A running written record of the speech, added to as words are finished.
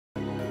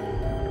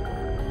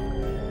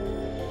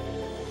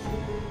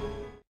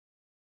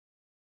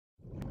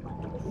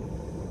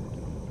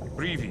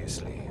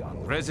Previously on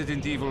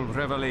Resident Evil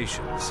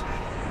Revelations.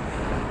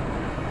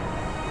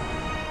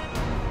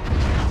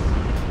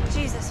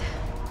 Jesus.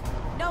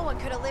 No one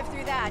could have lived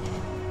through that.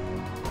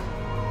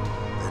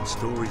 And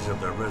stories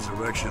of their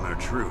resurrection are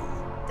true.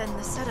 Then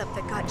the setup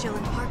that got Jill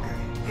and Parker,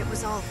 it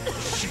was all...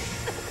 Shit!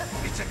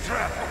 It's a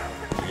trap!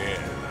 Yeah,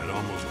 I'd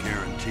almost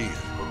guarantee it.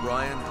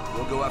 O'Brien,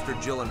 we'll go after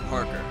Jill and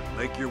Parker.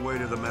 Make your way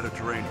to the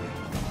Mediterranean.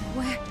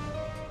 Where?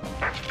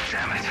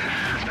 Damn it.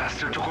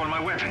 Bastard took all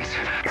my weapons.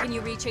 Can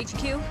you reach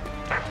HQ?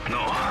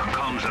 No,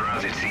 comms are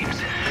as it seems.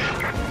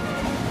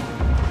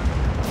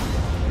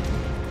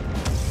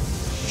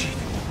 Shit!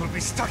 We'll be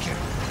stuck here!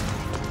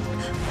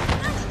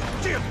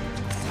 Jim!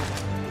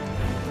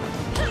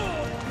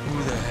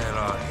 Who the hell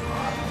are you?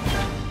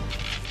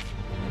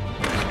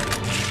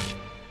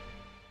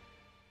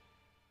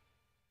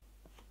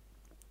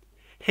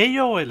 Hej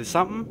jo alle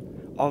sammen,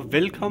 og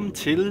velkommen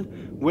til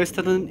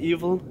Resident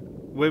Evil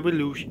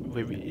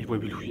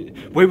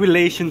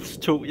Revelations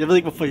 2. Jeg ved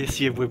ikke hvorfor jeg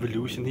siger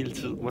Revolution hele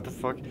tiden. What the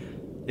fuck?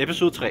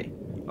 Episode 3.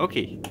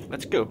 Okay,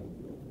 let's go.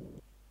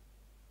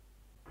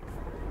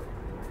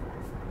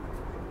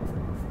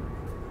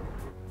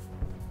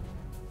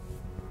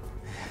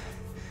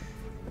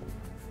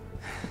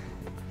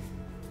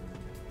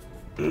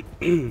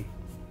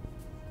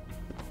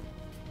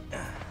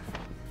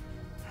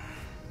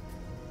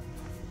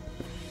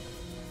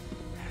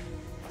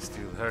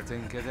 Still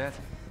hurting,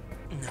 cadet?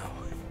 No,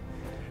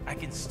 I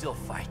can still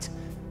fight.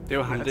 Det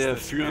var ham der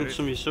fyren,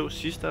 som vi så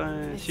sidste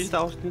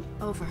afsnit.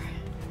 Over.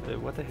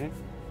 What the heck?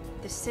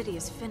 The city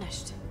is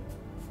finished.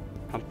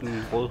 Ham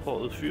den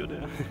rødhårede fyr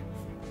der.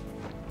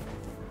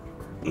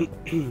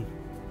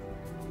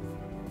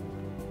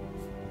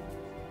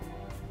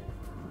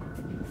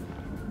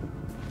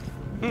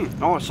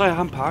 Nå, så er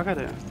ham Parker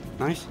der.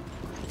 Nice.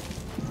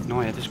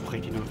 Nå ja, det er sgu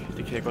rigtigt nok.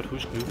 Det kan jeg godt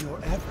huske nu.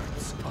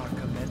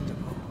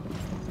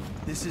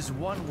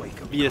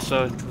 Vi er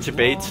så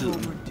tilbage i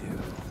tiden.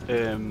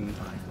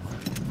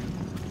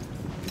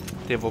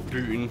 Der hvor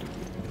byen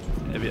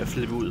er ved at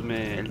flippe ud med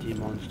alle de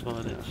monstre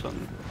der og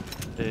sådan.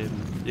 Jeg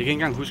kan ikke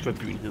engang huske hvad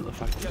byen hedder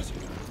faktisk.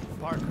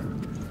 Parker,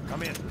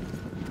 come in.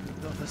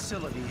 The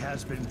facility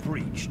has been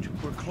breached.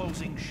 We're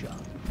closing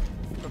shop.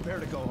 Prepare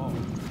to go home.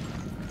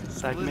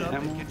 Tak med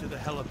ammo. Get to the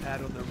helipad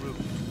on the roof.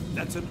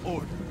 That's an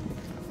order.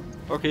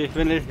 Okay,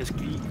 vent lidt. Jeg skal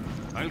lige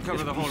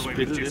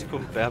spille lidt på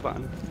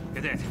bærbaren.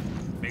 Cadet,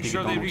 make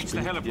sure they reach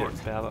the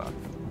heliport.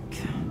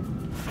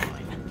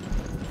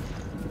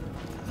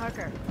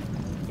 Parker,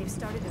 they've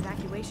started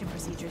evacuation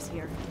procedures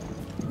here.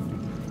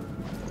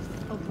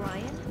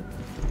 O'Brien?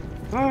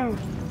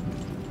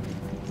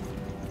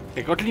 Jeg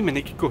kan godt lide, at man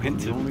ikke kan gå hen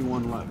til dem.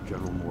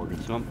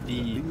 Som om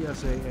de...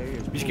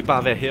 Vi skal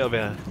bare være her og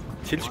være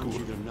tilskuere.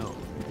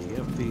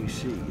 The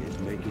FBC is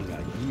making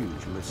a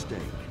huge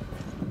mistake.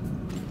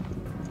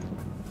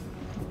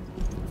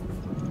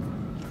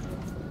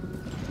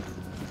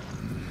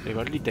 Jeg kan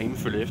godt lide damen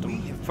følge efter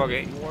mig. Fuck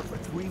af. For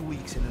 3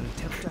 weeks in an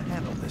attempt to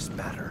handle this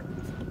matter.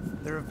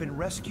 There have been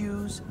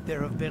rescues,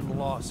 there have been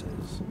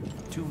losses.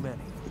 Too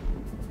many.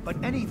 But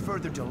any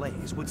further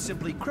delays would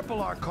simply cripple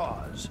our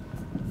cause.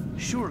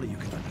 Surely you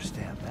can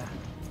understand that.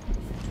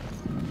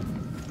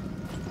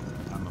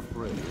 I'm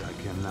afraid I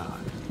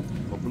cannot.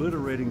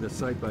 Obliterating the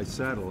site by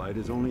satellite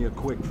is only a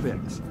quick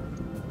fix.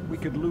 We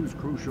could lose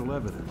crucial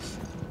evidence.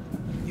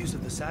 Use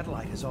of the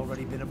satellite has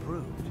already been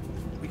approved.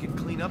 We can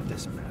clean up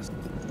this mess.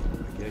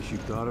 I guess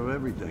you've thought of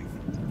everything.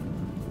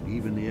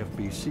 Even the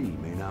FBC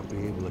may not be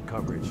able to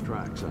cover its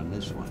tracks on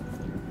this one.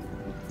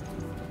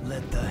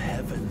 Let the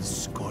heavens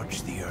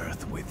scorch the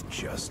earth with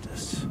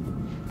justice.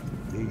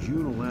 These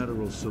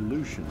unilateral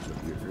solutions of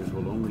yours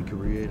will only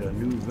create a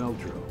new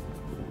Veltro.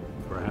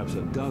 Perhaps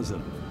a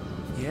dozen.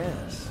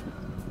 Yes,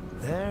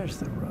 there's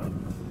the rub.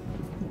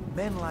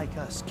 Men like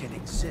us can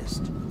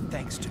exist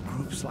thanks to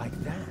groups like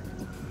that.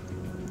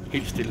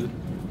 Helt stille.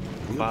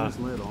 Bare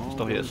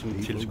står her som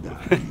en tilskuer.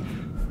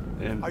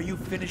 Are you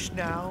finished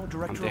now,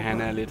 Director?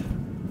 Han er lidt...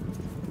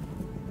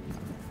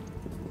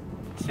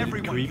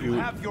 Everyone, you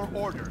have your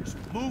orders.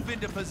 Move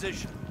into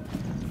position.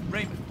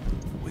 Raymond,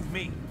 with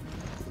me.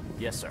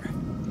 Yes, sir.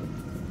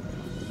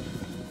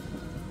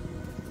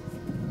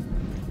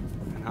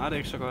 Han har det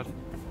ikke så godt.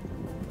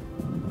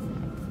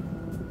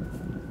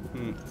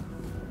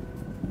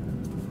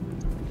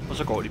 Og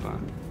så går de bare.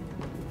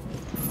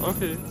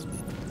 Okay.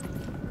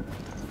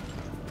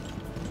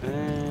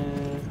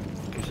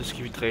 Okay, så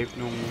skal vi dræbe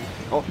nogle...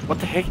 what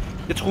the heck?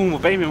 Jeg troede hun var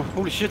bag med mig.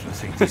 Holy shit. I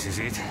think this is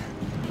it.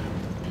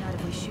 Not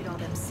if we shoot all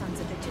them sons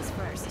of bitches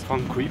first.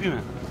 Fucking creepy,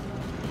 mand.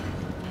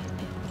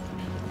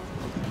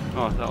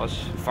 Der er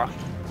også... Fuck.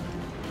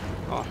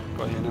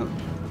 Går jeg herned.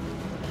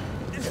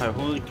 Har jeg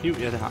overhovedet en kniv?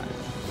 Ja, det har jeg.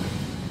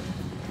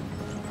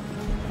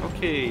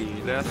 Okay,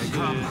 lad os...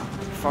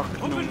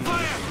 fuck nogle...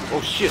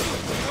 Oh shit.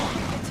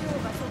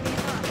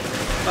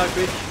 Nej,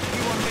 bitch.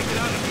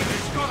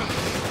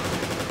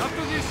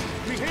 After this,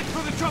 we head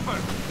for the chopper.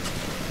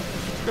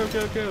 Go.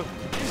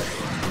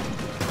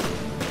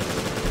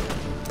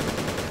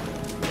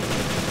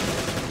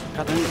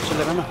 Så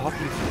lad være med at hoppe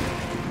lidt.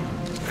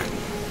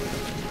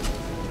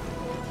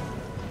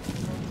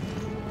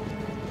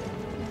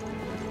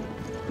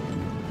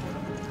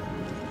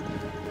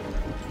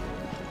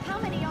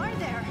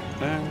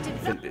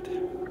 Vent lidt.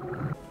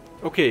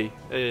 Okay,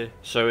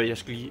 sorry,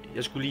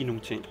 jeg skulle lige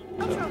nogle ting.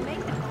 Så.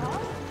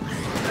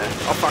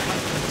 Fuck.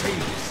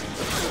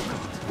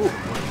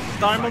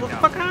 Die,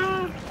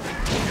 motherfucker!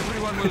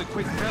 Everyone will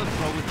equip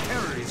Velcro with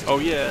terrorism. Oh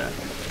yeah!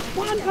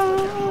 One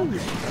home!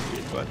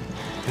 Okay, godt.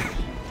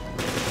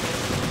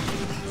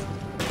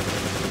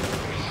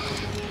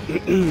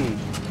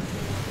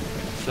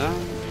 Så,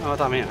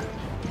 der er mere.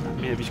 Der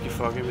er mere, vi skal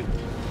fucke med.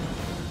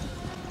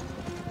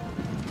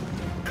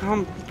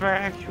 Come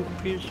back, you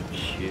piece of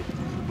shit.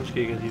 Måske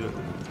ikke alligevel.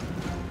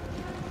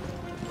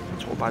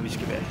 Jeg tror bare, vi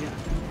skal være her.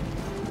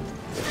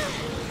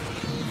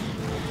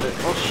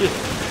 Oh shit.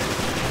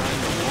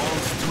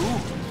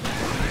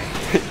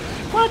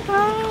 What the?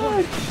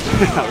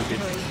 Okay.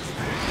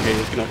 Okay,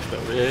 jeg skal nok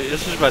stoppe. Jeg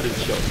synes bare, det er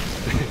lidt sjovt.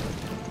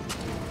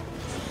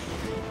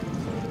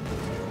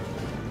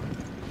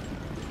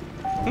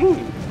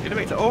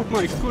 Elevator. Oh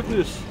my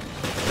goodness.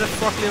 Hvad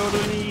fuck laver du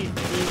i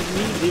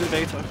min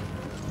elevator?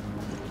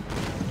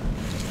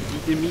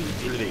 Det er min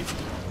elevator.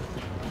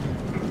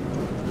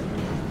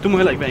 Du må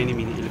heller ikke være inde i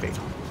min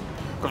elevator.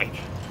 Gå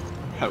væk.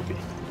 Okay.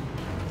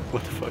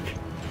 What the fuck?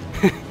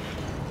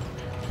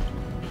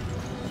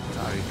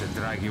 Sorry to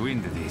drag you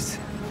into this.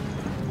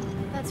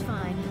 That's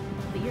fine,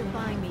 but you're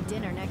buying me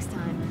dinner next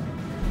time,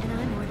 and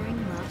I'm ordering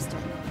lobster.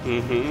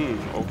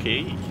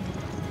 Okay.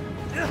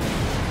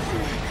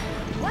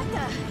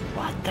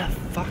 What the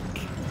fuck?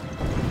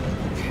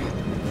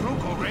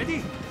 Broke already?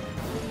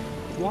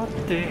 What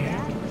the heck?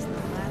 That was the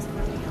last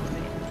rodeo,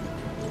 babe.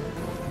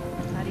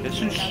 How do you Jeg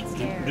feel synes, about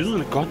stairs?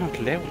 lyden er godt nok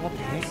lav. What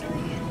the heck?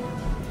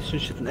 Det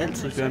synes jeg, den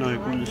altid gør, når jeg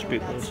går ud i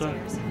spillet. Og så,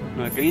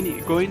 når jeg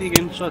går ind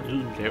igen, så er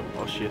lyden lav.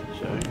 Oh shit,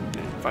 sorry.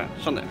 Ja, fejl.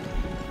 Sådan der.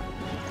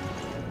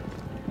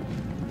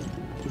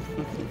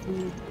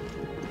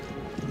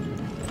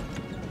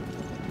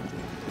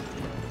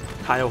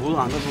 Har jeg overhovedet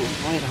andre våben?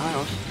 Nej, det har jeg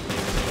også.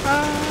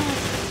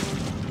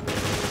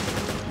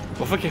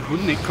 Hvorfor kan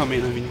hunden ikke komme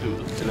ind ad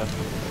vinduet? Eller...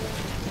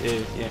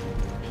 ja.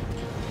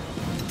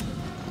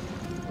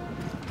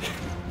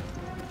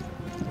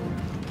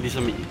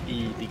 Ligesom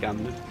i de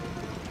gamle.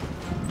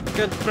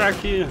 Get back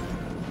here!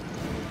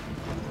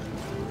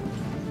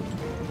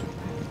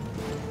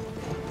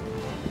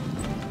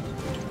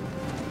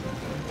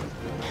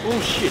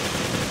 Oh shit!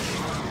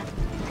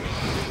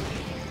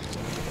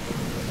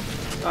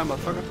 Der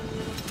motherfucker.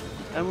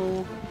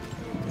 Ammo.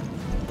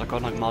 Der er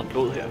godt nok meget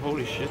blod her.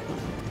 Holy shit, man.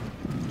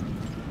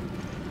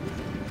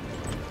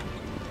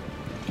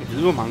 Jeg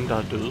ved, hvor mange der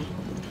er døde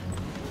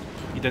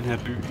i den her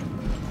by.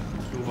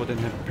 Nu hvor den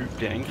her by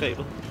bliver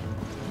angrebet.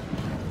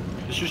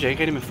 Det synes jeg ikke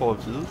rigtig, man får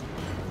at vide.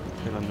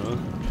 Eller noget.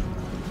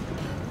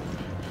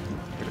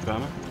 Eller gør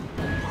man?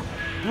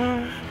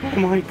 Oh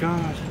my god.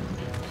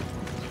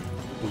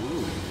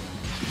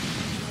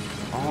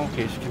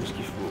 Okay, så kan man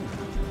skifte våben.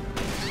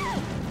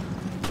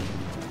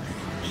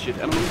 Shit, er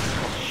der nogen?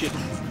 Oh shit.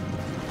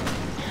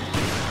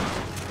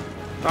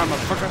 Der er en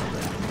motherfucker.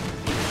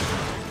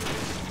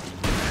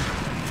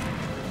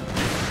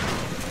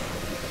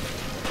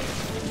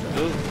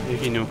 Død.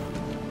 Ikke endnu.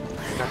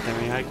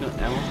 Goddammit, jeg har ikke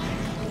noget ammo.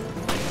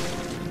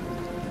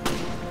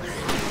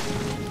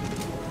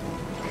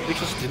 Ikke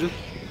så stille.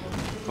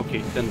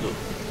 Okay, den død.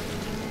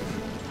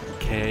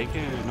 Kan jeg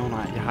ikke... Nå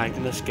nej, jeg har ikke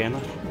den der scanner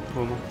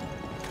på mig.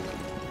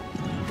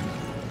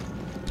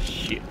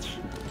 Shit.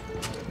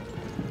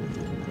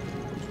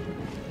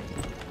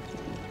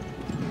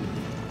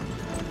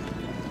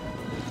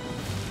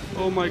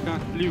 Oh my god,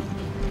 liv.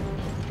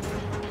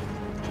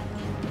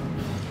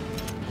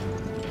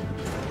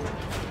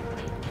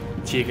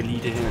 Tjekker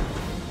lige det her.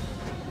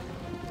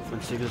 For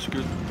en sikkerheds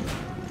skyld.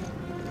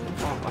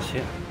 Også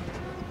her.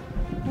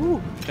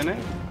 Granat.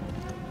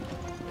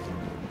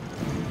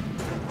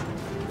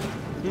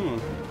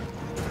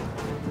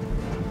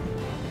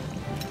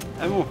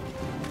 Ammo.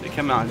 Det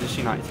kan man aldrig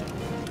sige nej til.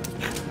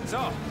 So,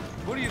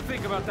 what do you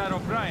think about that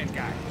O'Brien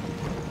guy?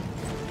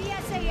 The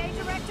SAA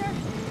director?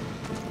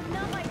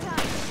 Not my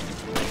type.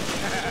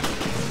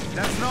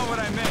 That's not what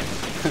I meant.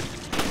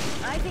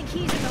 I think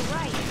he's in the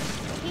right.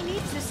 He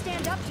needs to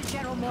stand up to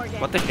General Morgan.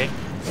 What the heck?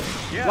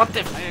 Yeah, What the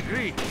I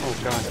agree. Oh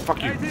god, fuck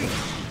you. I think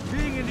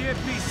being in the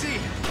FBC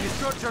is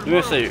torture Nu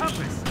er jeg moral seriøs.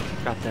 compass.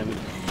 Goddammit.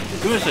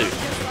 Nu er jeg seriøs.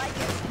 Just like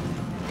it.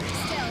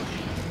 Still,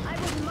 I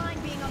wouldn't mind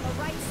being on the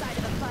right side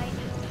of the fight.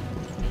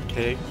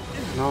 Okay.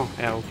 Nå,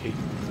 ja, okay.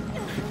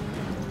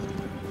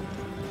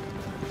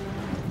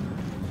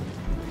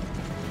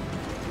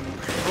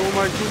 Oh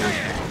my goodness.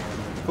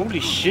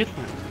 Holy shit,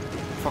 man.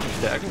 Fucking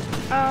stærke.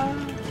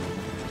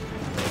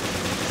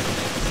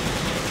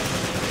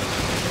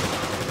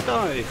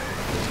 Die.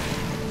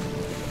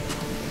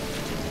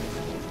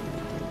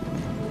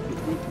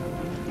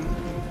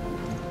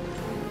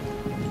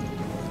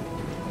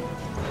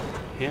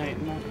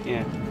 Herinde?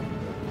 Ja.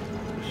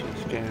 Så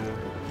skal jeg...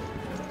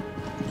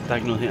 Der er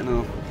ikke noget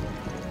hernede.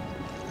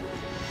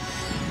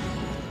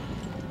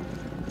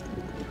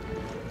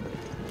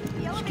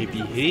 Skal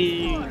vi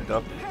helt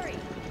op,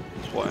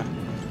 tror jeg.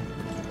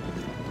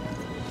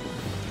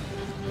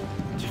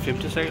 Til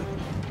 5. sal.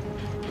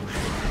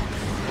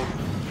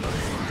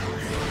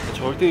 Jeg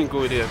tror ikke, det er en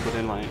god idé at gå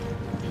den vej.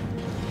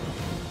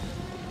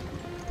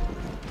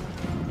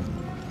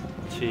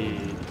 Til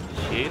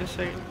 6.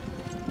 sal.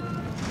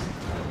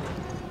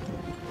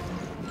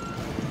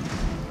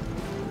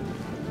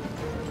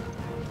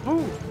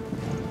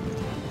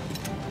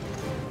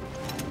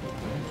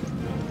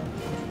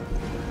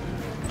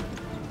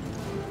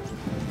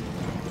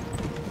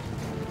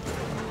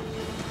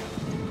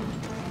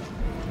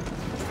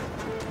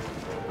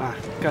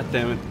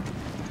 Goddammit.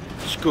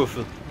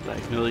 Skuffet. Der er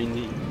ikke noget inde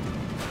i.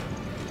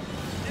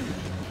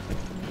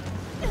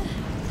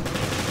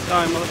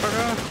 Die,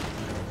 motherfucker!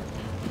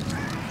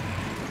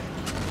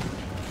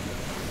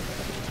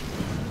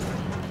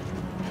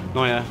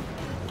 Nå ja.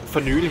 For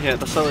nylig her,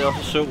 der sad jeg også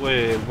og så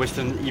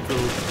Western Evil.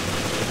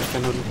 Hvad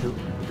fanden den hed?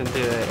 Den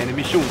der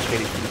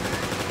animationsfilm.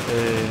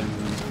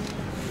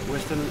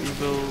 Western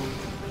Evil...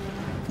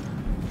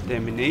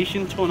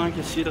 Domination, tror jeg nok,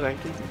 jeg siger det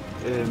rigtigt.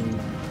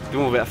 Det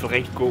må i hvert fald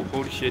rigtig god.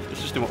 Holy shit, jeg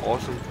synes det var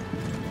awesome.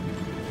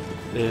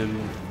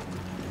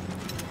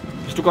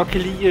 Hvis du godt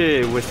kan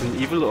lide Western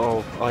Evil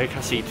og ikke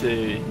har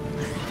set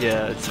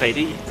ja,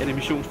 3D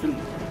animationsfilm,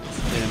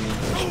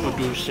 så må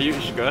du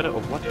seriøst gøre det.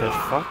 Og what the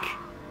fuck?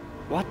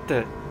 What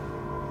the?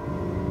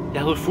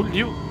 Jeg havde fuldt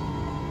liv.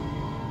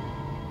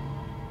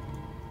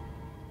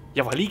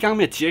 Jeg var lige i gang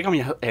med at tjekke, om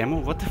jeg havde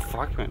ammo. What the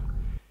fuck, man?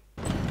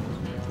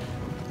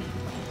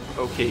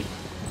 Okay.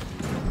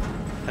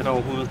 Er der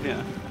overhovedet her?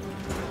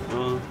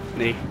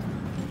 Nej.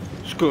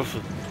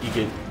 Skuffet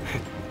igen.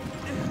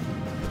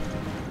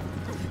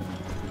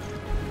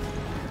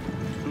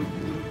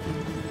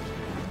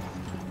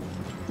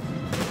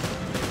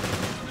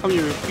 Kom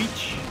jo,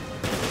 bitch.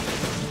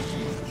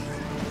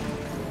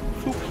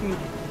 Fucking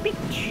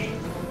bitch.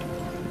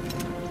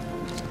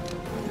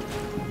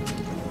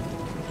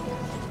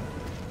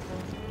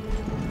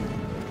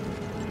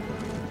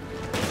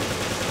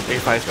 Jeg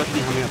kan faktisk godt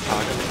lide ham her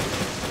Parker.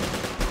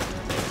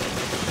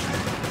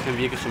 Han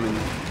virker som en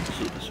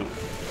sød person.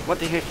 What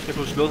the heck? Jeg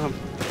kunne have slået ham.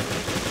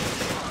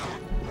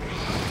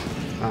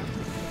 Ah.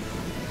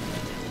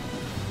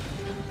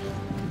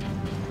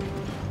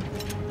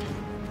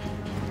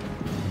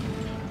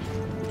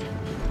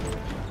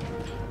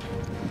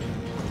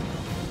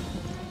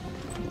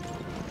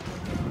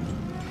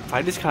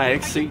 Faktisk har jeg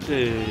ikke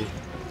set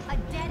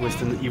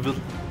Western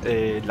Evil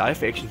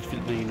live action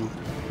filmen endnu.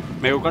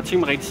 Men jeg kunne godt tænke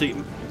mig rigtig se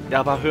dem. Jeg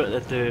har bare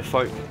hørt, at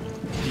folk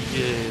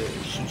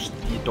synes,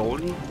 de er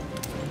dårlige.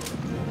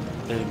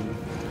 De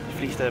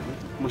fleste af dem.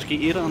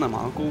 Måske etteren er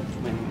meget god,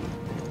 men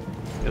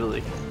jeg ved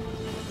ikke.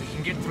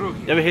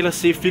 Jeg vil hellere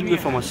se filmen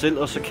for mig selv,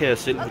 og så kan jeg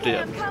selv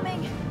vurdere den.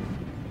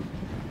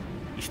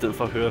 I stedet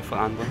for at høre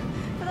fra andre.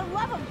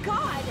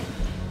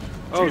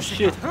 Oh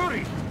shit.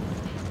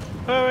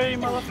 Hurry,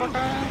 motherfucker!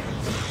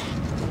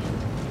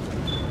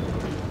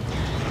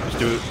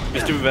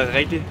 Hvis det vil være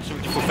rigtigt, så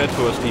vil de få fat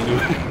på os lige nu.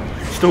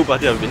 De stod bare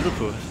der og ventede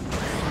på os.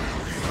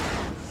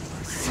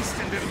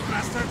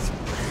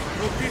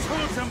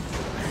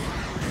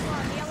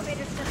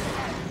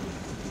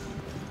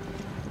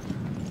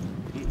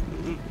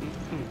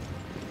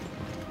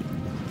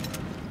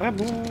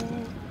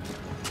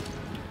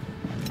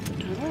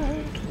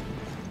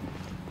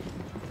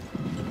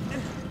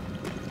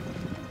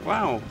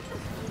 Wow.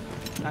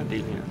 Der er en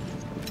del her.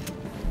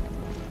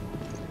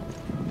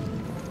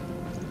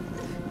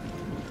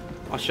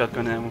 Og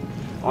shotgun ammo.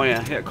 Og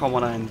ja, her kommer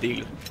der en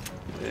del.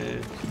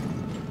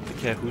 Det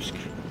kan jeg huske.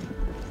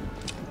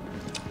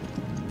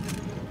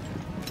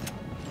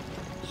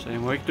 Så jeg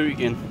må ikke dø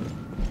igen.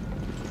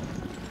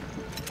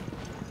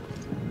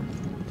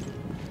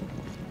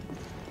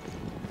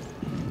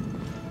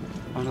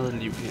 Og noget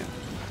liv her.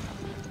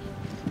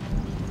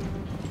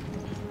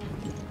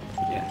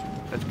 Ja,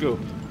 let's go.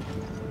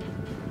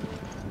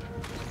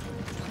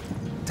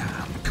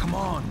 Damn, come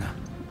on.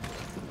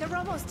 They're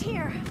almost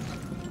here.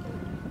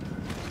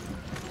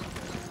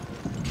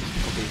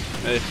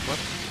 Hey, what?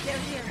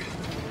 They're here.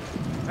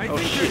 I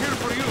think they're here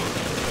for you.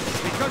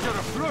 Because you're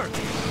a flirt.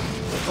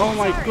 Oh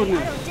my Sorry,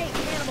 goodness. I don't date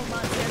animal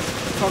monsters.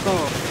 Fuck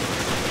off.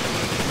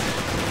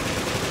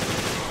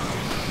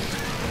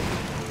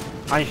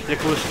 Ej, jeg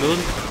kunne have slået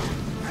den.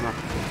 Nå.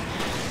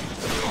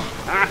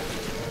 Ah!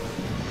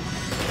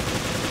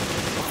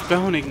 Hvorfor gør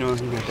hun ikke noget,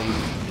 hende her dame?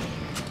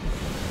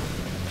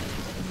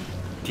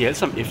 De er alle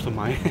sammen efter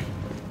mig.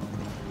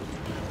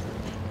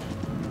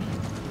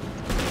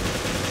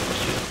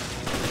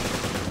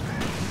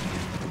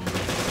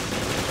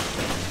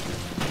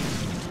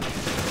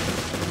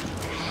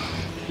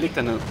 Læg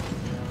derned.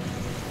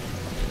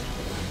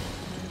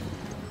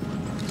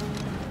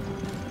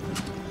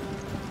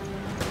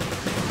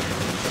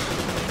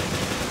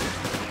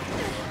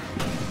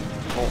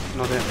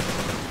 Nå der. Er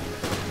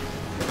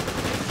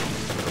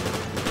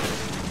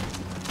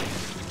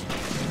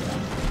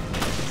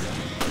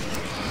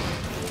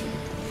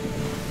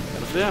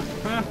der flere?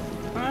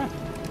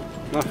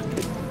 Nå. Der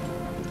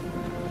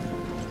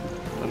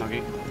er nok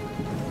ikke.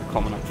 Der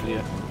kommer nok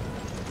flere.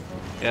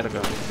 Ja, der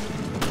gør det.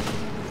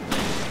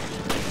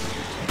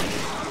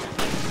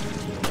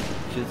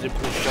 Tid til at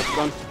bruge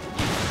shotgun.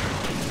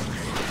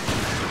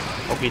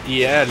 Okay,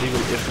 de er alligevel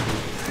efter ham.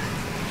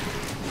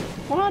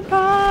 One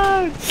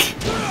punch!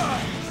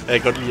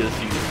 Jeg kan godt lide at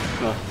sige det.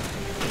 Nå.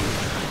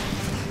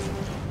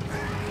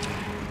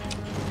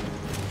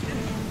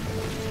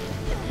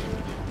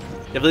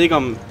 Jeg ved ikke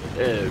om,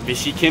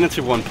 hvis I kender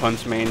til One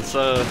Punch Man,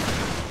 så...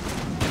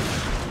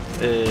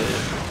 jeg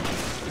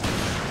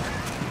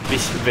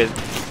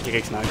kan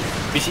ikke snakke.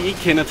 Hvis I ikke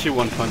kender til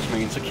One Punch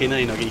Man, så kender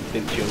I nok ikke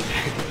den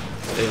joke.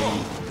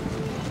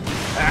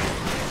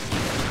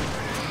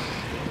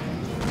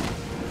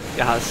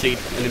 Jeg har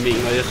set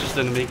animeen, og jeg synes,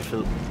 den er mega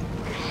fed.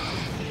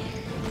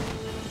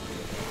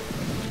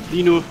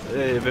 Lige nu,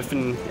 hvad for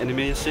en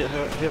anime jeg ser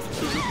her for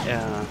tiden,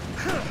 er...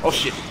 Oh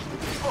shit!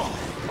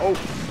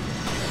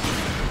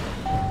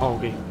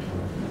 Okay.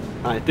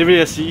 Nej, det vil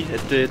jeg sige,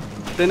 at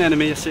den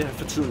anime jeg ser her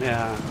for tiden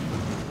er...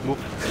 Mob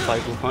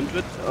Psycho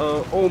 100,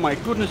 og oh my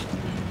goodness!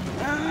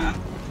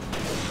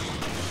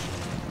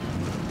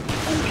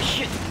 Holy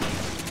shit!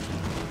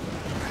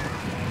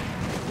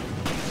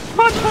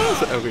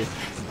 Okay.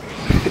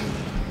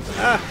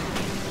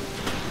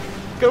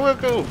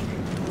 Go!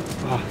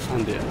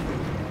 Sådan der.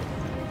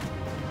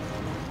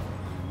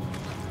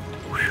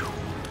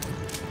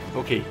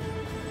 Okay.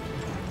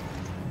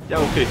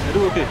 Jeg er okay. Er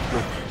du okay? Nå.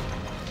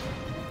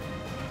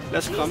 Lad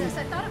os kramme.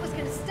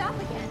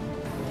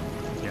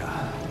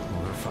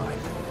 We're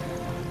fine.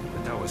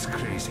 But that was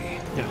crazy.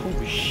 Yeah,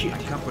 holy shit. I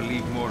can't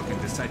believe Morgan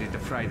decided to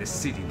fry the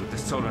city with the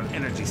solar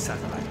energy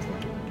satellite.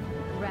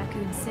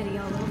 Raccoon City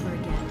all over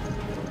again.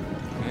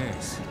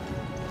 Yes.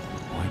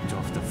 Wiped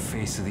off the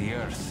face of the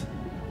earth.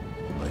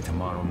 By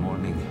tomorrow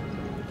morning,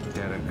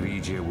 Terra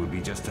Grigia will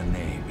be just a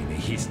name in a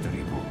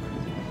history book.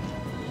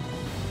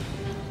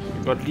 Jeg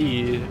kan godt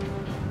lide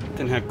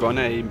den her gun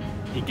er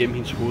igennem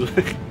hendes hoved.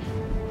 We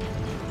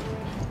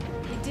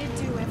did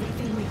do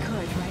everything we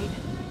could, right?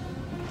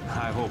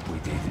 I hope we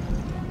did.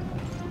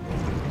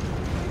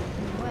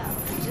 Well,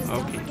 just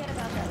don't forget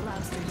about that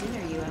lobster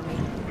dinner you owe me.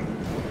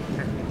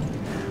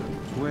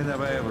 When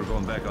have I ever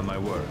gone back on my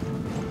word?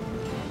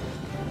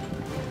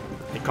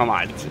 Det kommer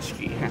aldrig til at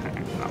ske.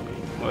 Okay,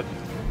 what?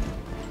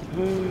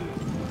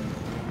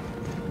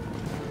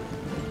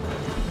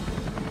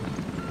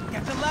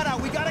 Get the lead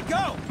out, we gotta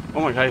go!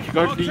 Oh my god, jeg kan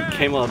godt lide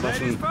kameraet bare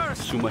sådan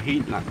zoomer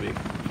helt langt væk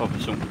fra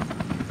personen.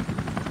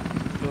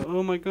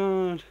 Oh my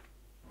god.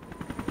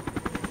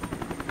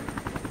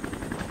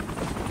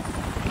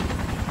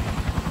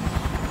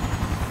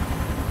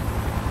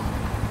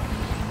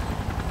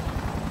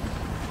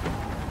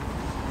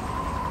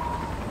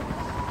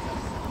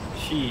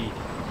 Shit.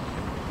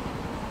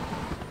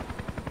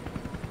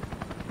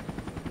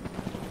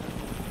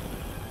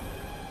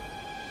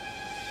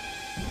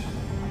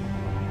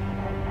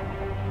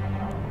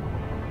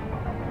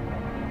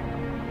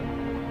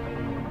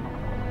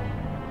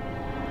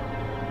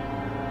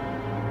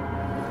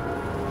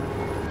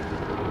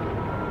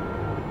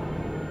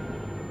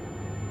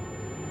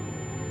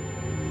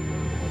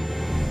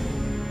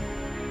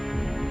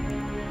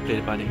 Bliver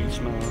det bare det hele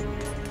smadret.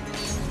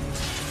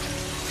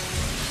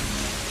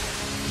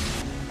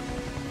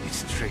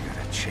 It's triggered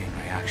a chain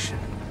reaction.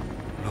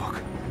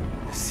 Look,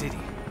 the city.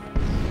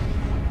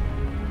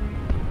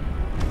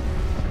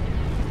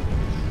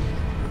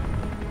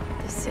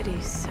 The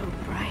city's so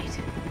bright.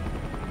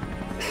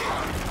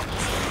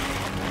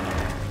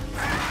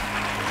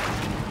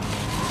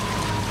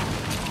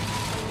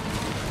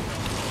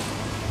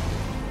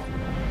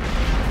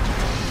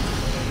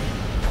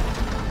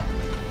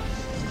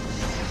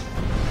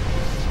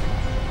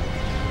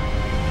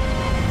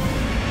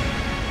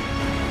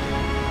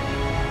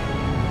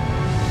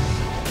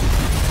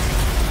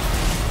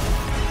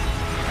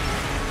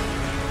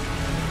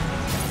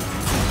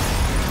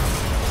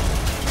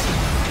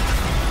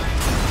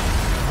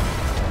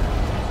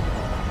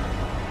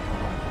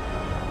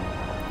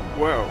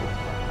 Wow.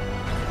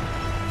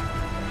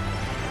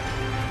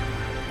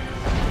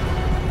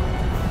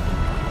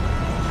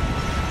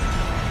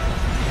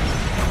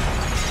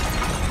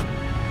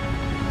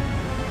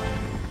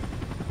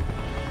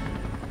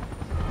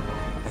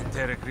 The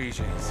Terra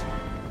Grigians.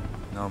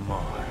 No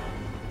more.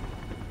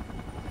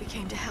 We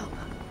came to help,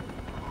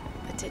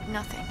 but did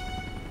nothing.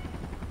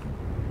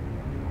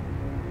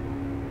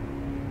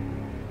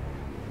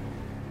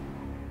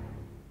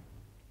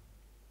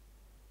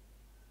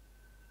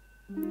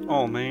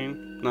 Oh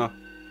man. Nå.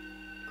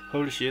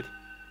 Holy shit.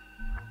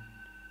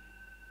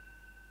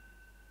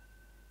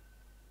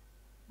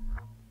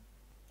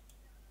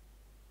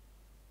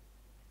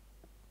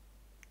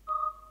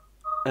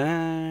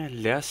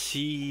 Lad os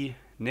sige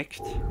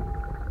next.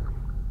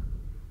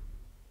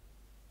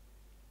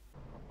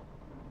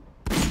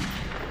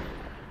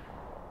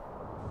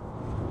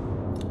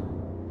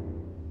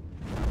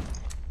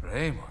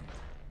 Raymond.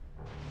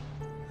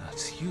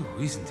 That's you,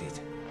 isn't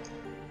it?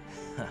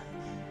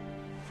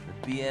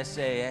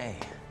 BSAA.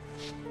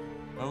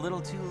 A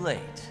little too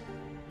late.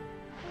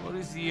 What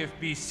is the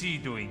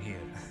FBC doing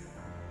here?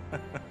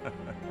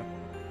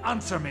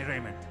 Answer me,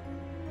 Raymond.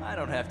 I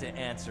don't have to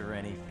answer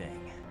anything.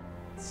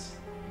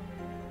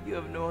 You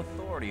have no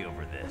authority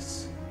over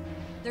this.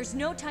 There's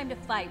no time to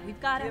fight. We've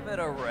got to... Give it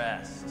a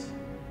rest.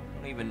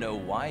 don't even know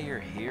why you're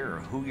here or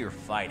who you're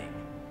fighting.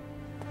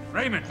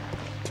 Raymond,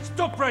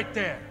 stop right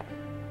there!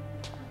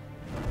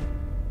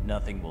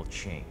 Nothing will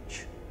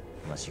change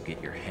unless you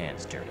get your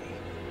hands dirty.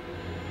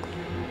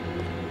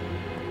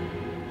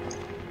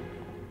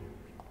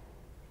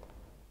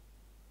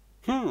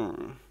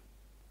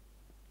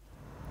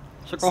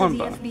 Så går So han the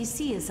bare.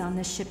 FBC is on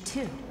this ship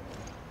too.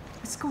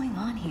 What's going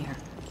on here?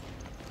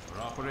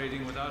 We're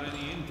operating without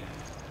any intel.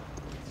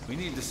 We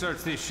need to search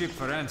this ship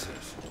for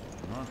answers.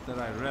 Not that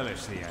I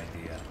relish the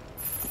idea.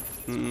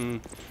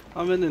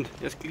 Og vent lidt.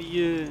 Jeg skal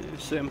lige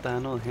se, om der er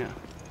noget her.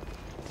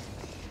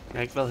 Jeg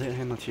har ikke været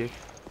herhen og tjekke.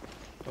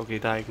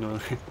 Okay, der er ikke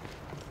noget.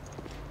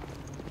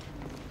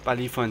 Bare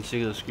lige for en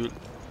sikkerheds skyld.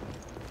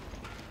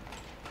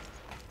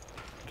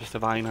 Hvis der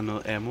var en af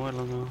noget ammo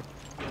eller noget.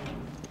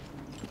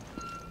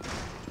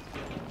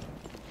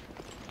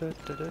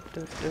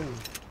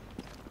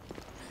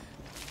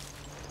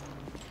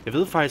 Jeg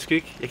ved faktisk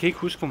ikke. Jeg kan ikke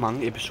huske, hvor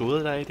mange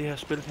episoder der er i det her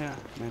spil her.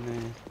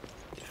 Men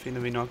det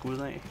finder vi nok ud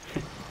af.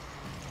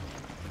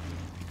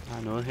 Der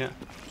er noget her.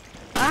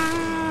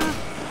 Ah!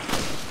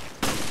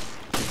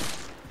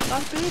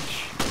 Stop,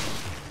 bitch!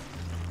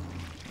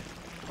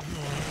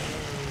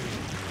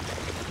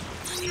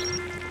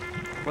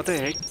 What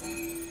the heck?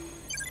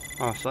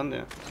 Sådan der.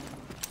 Jeg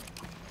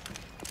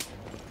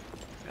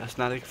har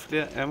snart ikke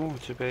flere ammo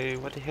tilbage.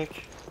 What the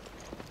heck?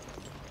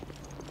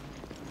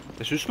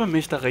 Jeg synes, man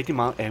mister rigtig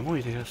meget ammo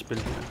i det her spil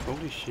her.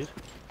 Holy shit.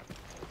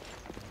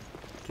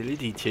 Det er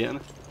lidt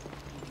irriterende.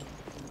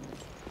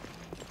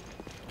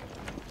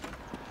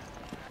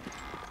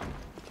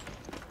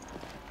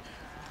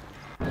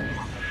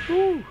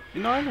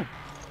 En nøgle.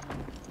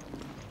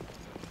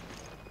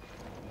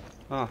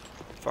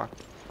 Fuck.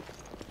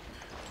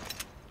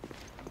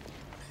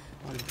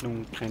 Der er lidt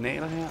nogle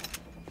granater her.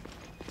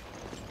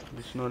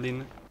 Lidt sådan noget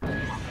lignende.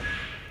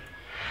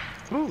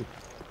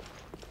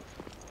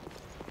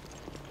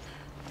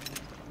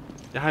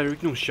 Jeg har jo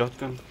ikke nogen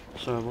shotgun,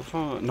 så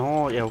hvorfor...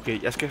 Nå, ja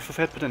okay, jeg skal få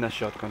fat på den der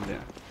shotgun der. Jeg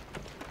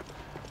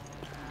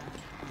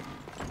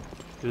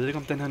ved ikke,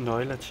 om den her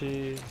nøgle er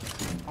til...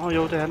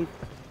 Jo, det er den.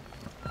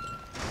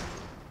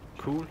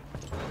 Cool.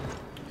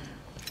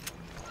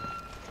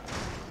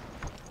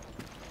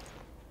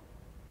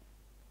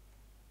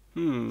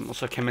 Og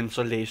så kan man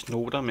så læse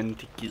noter, men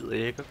det gider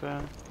jeg ikke at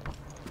gøre.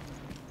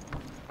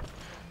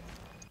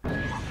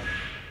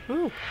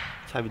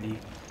 Tager vi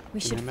lige. We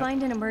should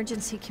find an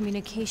emergency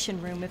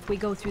communication room if we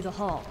go through the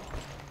hall.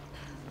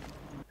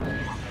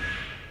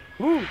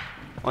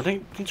 Og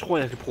den tror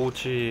jeg kan bruge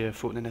til at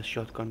få den her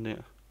shotgun der.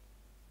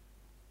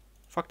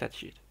 Fuck that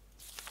shit.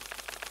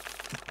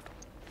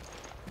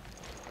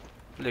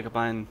 Der ligger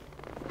bare en...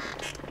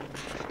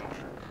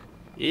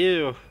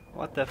 Ew,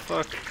 what the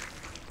fuck?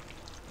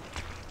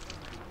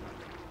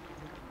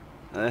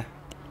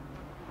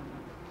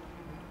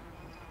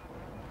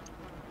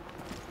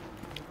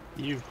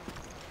 Ew.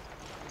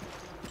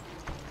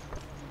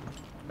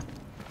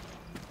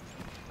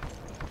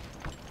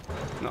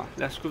 Nå,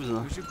 lad os gå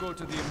videre. We should go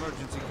to the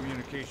emergency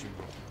communication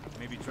room.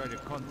 Maybe try to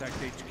contact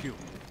HQ.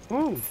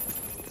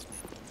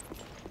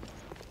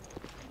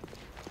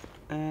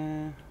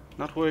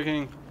 Not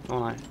working.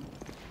 Nej.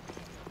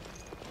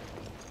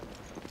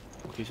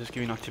 Okay, så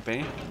skal vi nok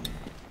tilbage.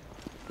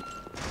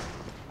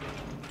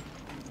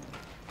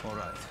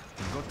 Alright,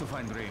 we've got to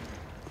find Raymond.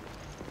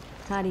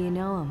 How do you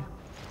know him?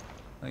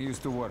 I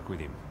used to work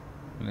with him.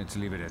 Let's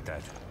leave it at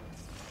that.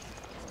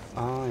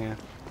 Ja.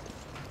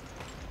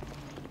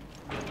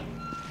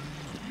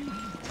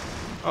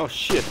 Oh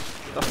shit,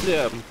 der er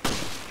flere af dem.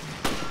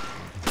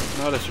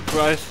 Not a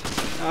surprise.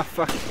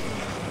 Fuck.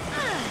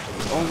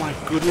 Oh my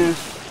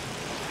goodness.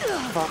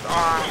 Fuck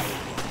off.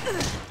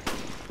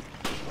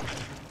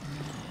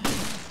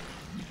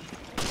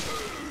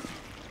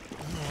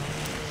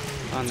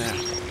 Nej.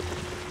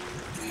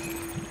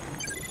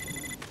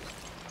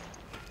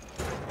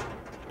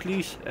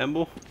 Please,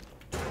 ammo.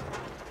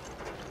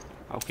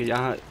 Okay, jeg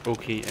har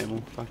okay ammo,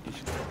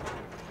 faktisk.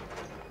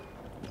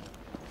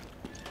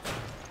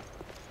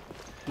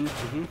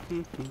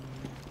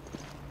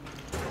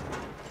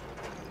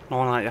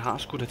 Nå nej, jeg har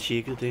sgu da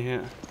tjekket det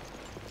her.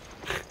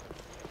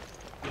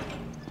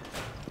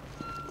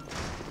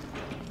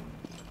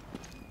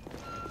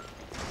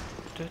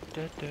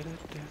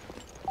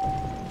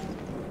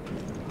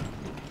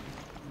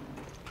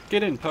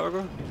 Get in,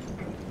 Parker.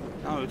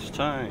 Now it's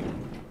time.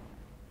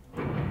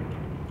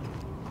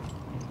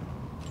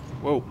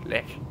 Wow,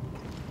 lag.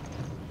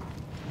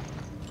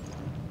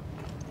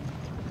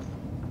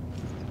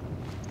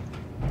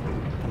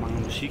 Der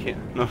mangler musik her.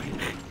 Nå.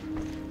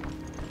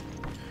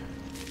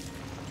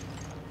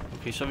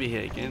 Okay, så er vi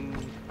her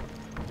igen.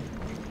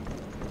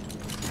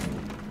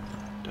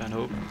 Døren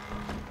åben.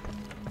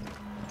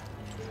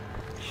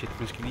 Shit,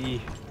 man skal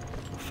lige...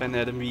 Hvor fanden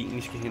er det, vi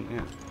egentlig skal hen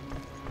her?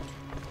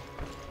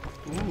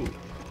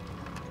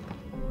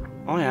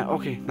 Ja,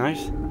 okay,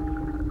 nice.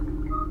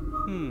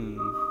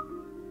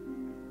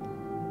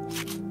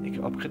 Jeg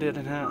kan opgradere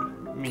den her,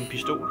 min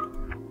pistol.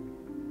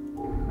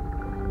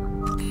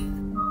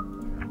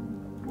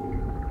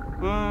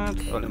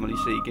 What? Lad mig lige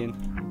se igen.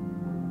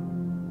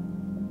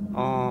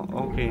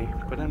 Okay,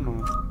 på den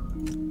måde.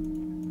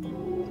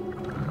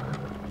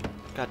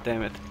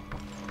 Goddammit.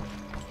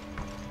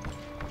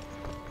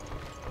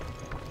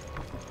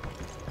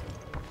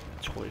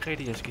 Jeg tror ikke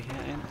rigtigt, jeg skal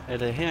herind. Er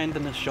det herinde,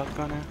 den her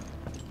shotgun er?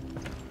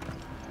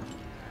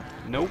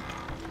 Nope.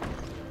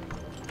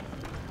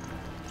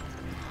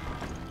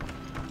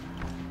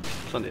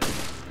 Sådan der.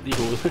 Lige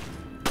i hovedet.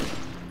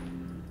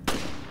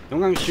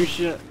 Nogle gange synes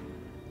jeg...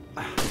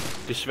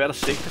 det er svært at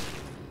sigte.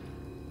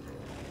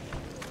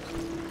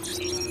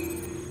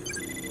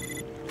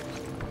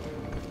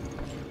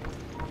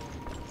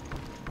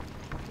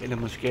 Eller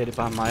måske er det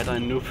bare mig, der er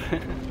en noob.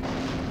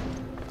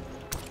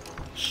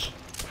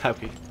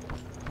 Okay.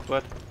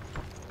 What?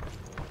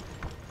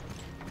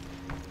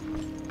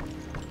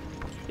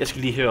 Jeg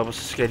skal lige herop, og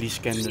så skal jeg lige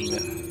scanne den der.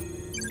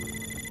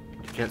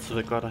 Det kan altid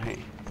være godt at have.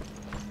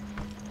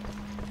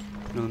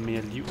 Noget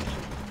mere liv.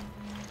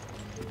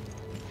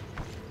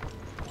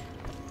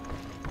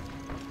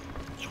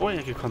 Jeg tror,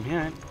 jeg kan komme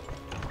herind.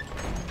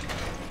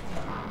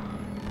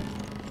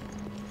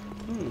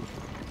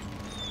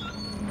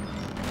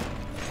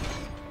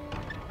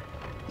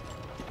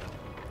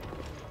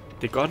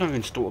 Det er godt nok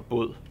en stor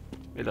båd.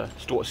 Eller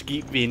stor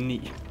skib, vi er inde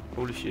i.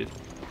 Holy shit.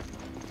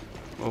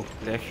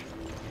 Lag.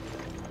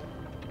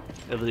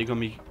 Jeg ved ikke,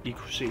 om I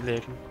kunne se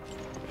laggen.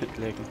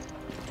 Laggen.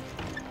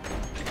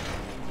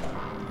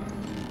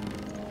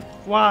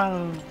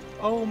 Wow.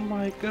 Oh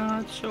my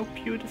god, so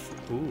beautiful.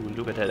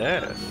 Look at that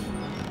ass.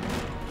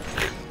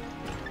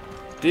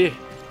 Det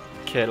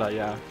kalder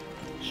jeg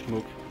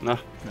smuk. Nå. Now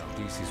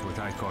this is what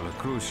I call a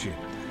cruise ship.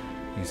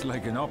 It's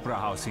like an opera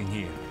house in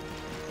here.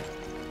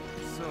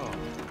 So,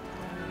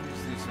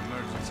 is this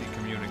emergency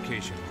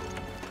communication?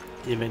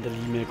 Jeg venter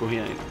lige med at gå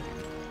herind.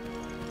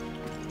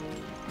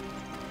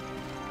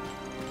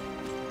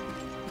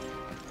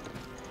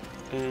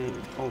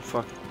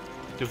 Fuck.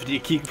 Det var fordi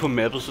jeg kiggede på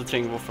mappet, så tænkte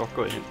jeg, hvor fuck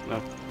går jeg hen? Nå.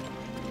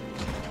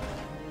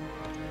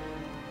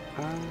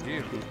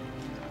 Here.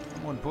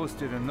 Someone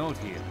posted a note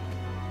here.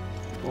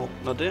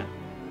 Nå der?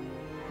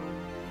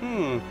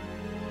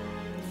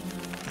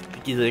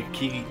 Det gider jeg ikke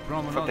kigge i.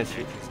 Fuck that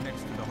shit. Is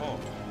next to the hall.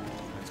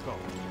 Let's go.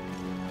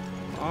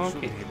 Okay.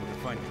 Should be able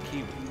to find the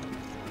key.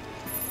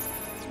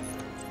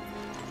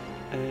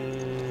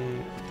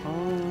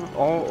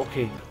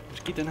 Okay.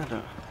 Måske den her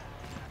dør.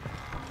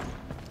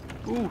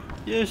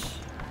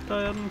 Yes. Der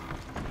er den.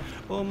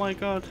 Oh my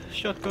god.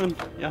 Shotgun.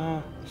 Jeg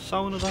har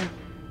savnet dig.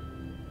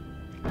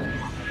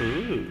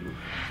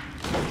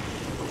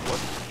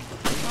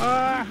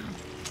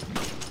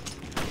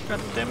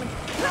 Goddammit.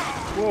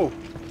 Wow.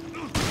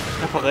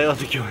 Jeg parerede,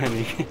 det gjorde han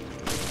ikke.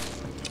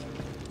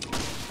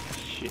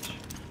 Shit.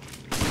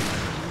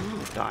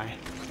 Die.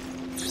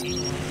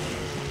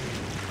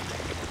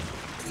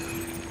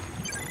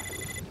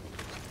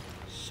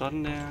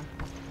 Sådan der.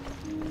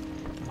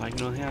 Der var ikke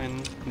noget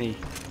herinde. Nej.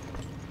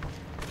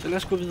 Så lad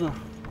os gå videre.